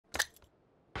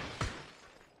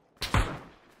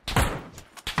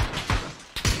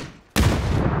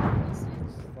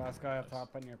Last guy up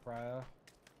top on your prio.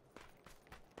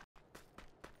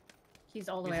 He's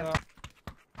all the way up.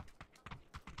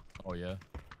 Oh yeah.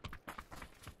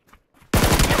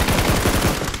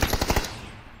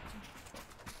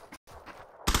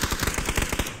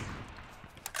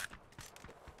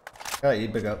 Got E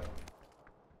big up.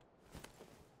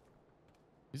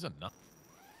 He's a nut.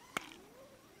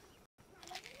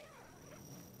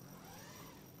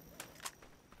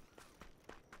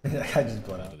 That guy just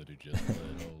bled out.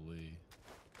 Holy.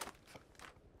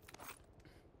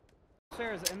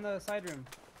 Upstairs in the side room.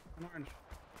 In orange.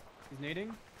 He's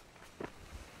nading.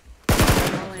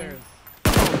 Upstairs. I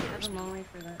have a molly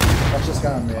for that. Watch this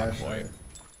guy on me, actually.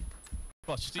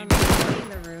 Plus, I'm in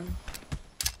the room.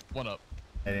 One up.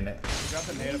 Hitting it. Drop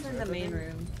the nade He's in the main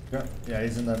room. Yeah,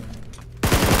 he's in the.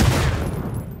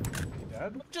 He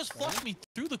dead? Just flushed me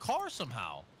through the car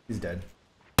somehow. He's dead.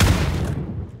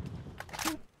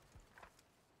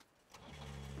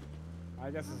 I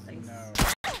guess it's no.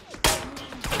 I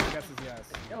guess it's yes.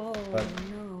 Oh But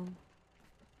no.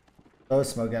 throw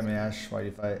smoke at me, Ash. Why do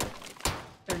you fight?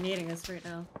 They're needing us right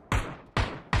now.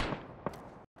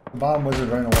 The bottom wizard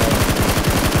running away.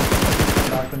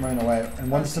 Knocked him running away.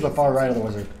 And one's to the far right of the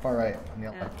wizard. Far right on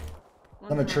yellow. Yeah.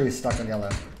 On the tree stuck on yellow.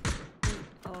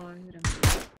 Oh, I hit him.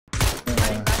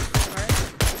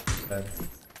 Dead.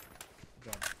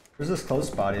 There's this close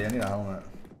body. I need a helmet.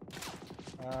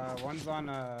 One's on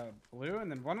blue, and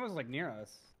then one was like near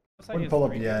us. Wouldn't pull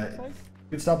up yet. You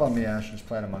can stop on me, Ash, and just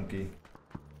play on a monkey.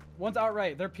 One's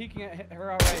outright. They're peeking at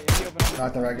her outright in the open.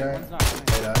 Knock the right guy? One's not.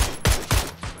 Say that.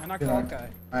 I knocked that guy.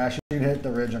 Ash, you can hit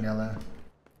the ridge on yellow.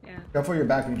 Yeah. Go for your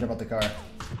back when you jump out the car.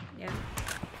 Yeah.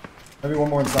 Maybe one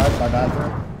more inside by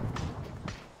bathroom.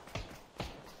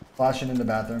 Flashing in the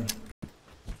bathroom.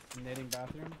 Knitting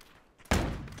bathroom.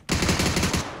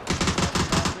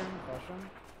 Flashing.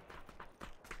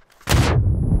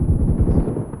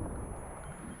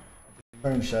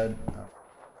 Turn shed.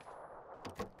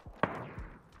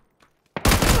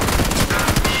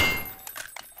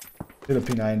 Hit a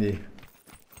P90.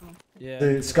 Yeah.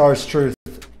 The Scar's Truth.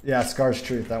 Yeah, Scar's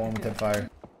Truth. That one with hip fire.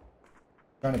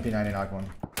 Trying to P90 knock one.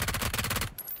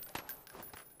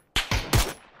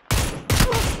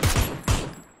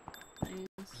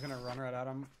 Just gonna run right at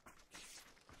him.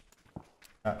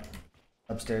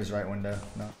 Upstairs, right window.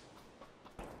 No.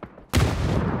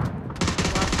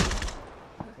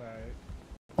 Sorry.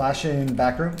 Flashing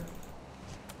back room.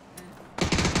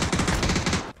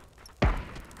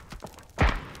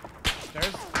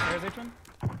 Stairs, H1.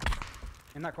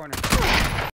 In that corner.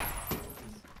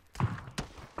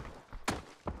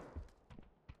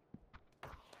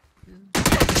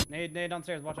 Nade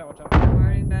downstairs. Watch out.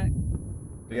 Running back.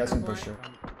 You guys can push her.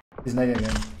 He's nading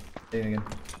again. Nading again.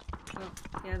 Oh,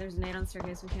 yeah, there's a nade on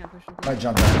staircase. We can't push him. Might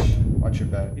jump Ash. Watch your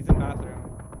back. He's in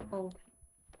bathroom. Oh.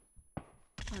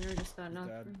 Hunter just got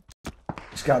knocked.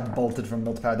 Just got bolted from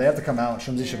build pad. They have to come out.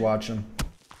 Shrimsy should watch him.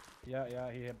 Yeah,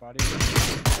 he hit body.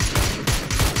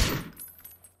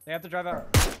 They have to drive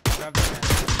out. Drive out.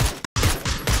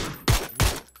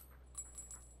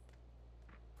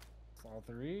 It's all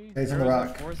three. He's in the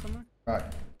rock. Four somewhere? Rock.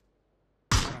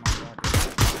 I don't know, rock.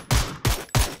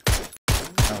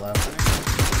 Out left.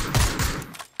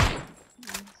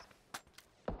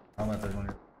 I'm at third one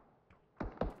here.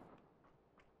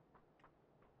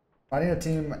 Finding a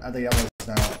team at the yellows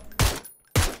now.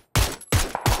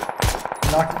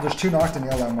 There's two knocked in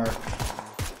yellow, Mark.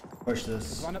 Push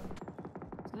this.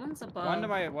 Someone's above. One to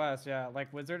my west, yeah.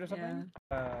 Like wizard or something?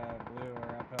 Yeah. Blue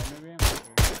or uphill maybe? I'm not sure.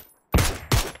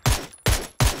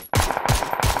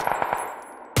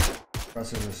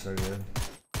 Pressers are so good.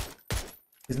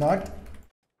 He's knocked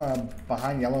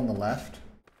behind yellow on the left.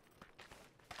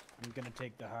 I'm gonna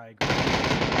take the high ground.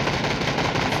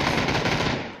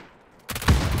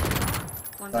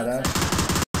 One's Side outside.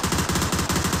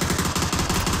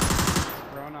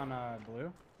 Thrown on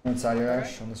blue. Inside your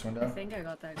Ash on this I window. think I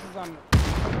got that. This is on.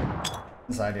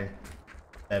 Inside here.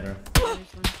 Bedroom.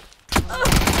 There's one. Oh,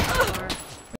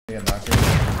 You get knocked here.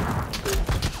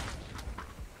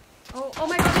 oh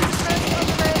my god, there's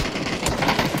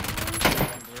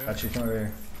a Got you, come over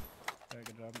here. Very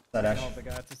good job. That Ash. Help the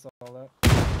guy to solo.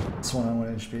 This one on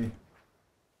 1 HP.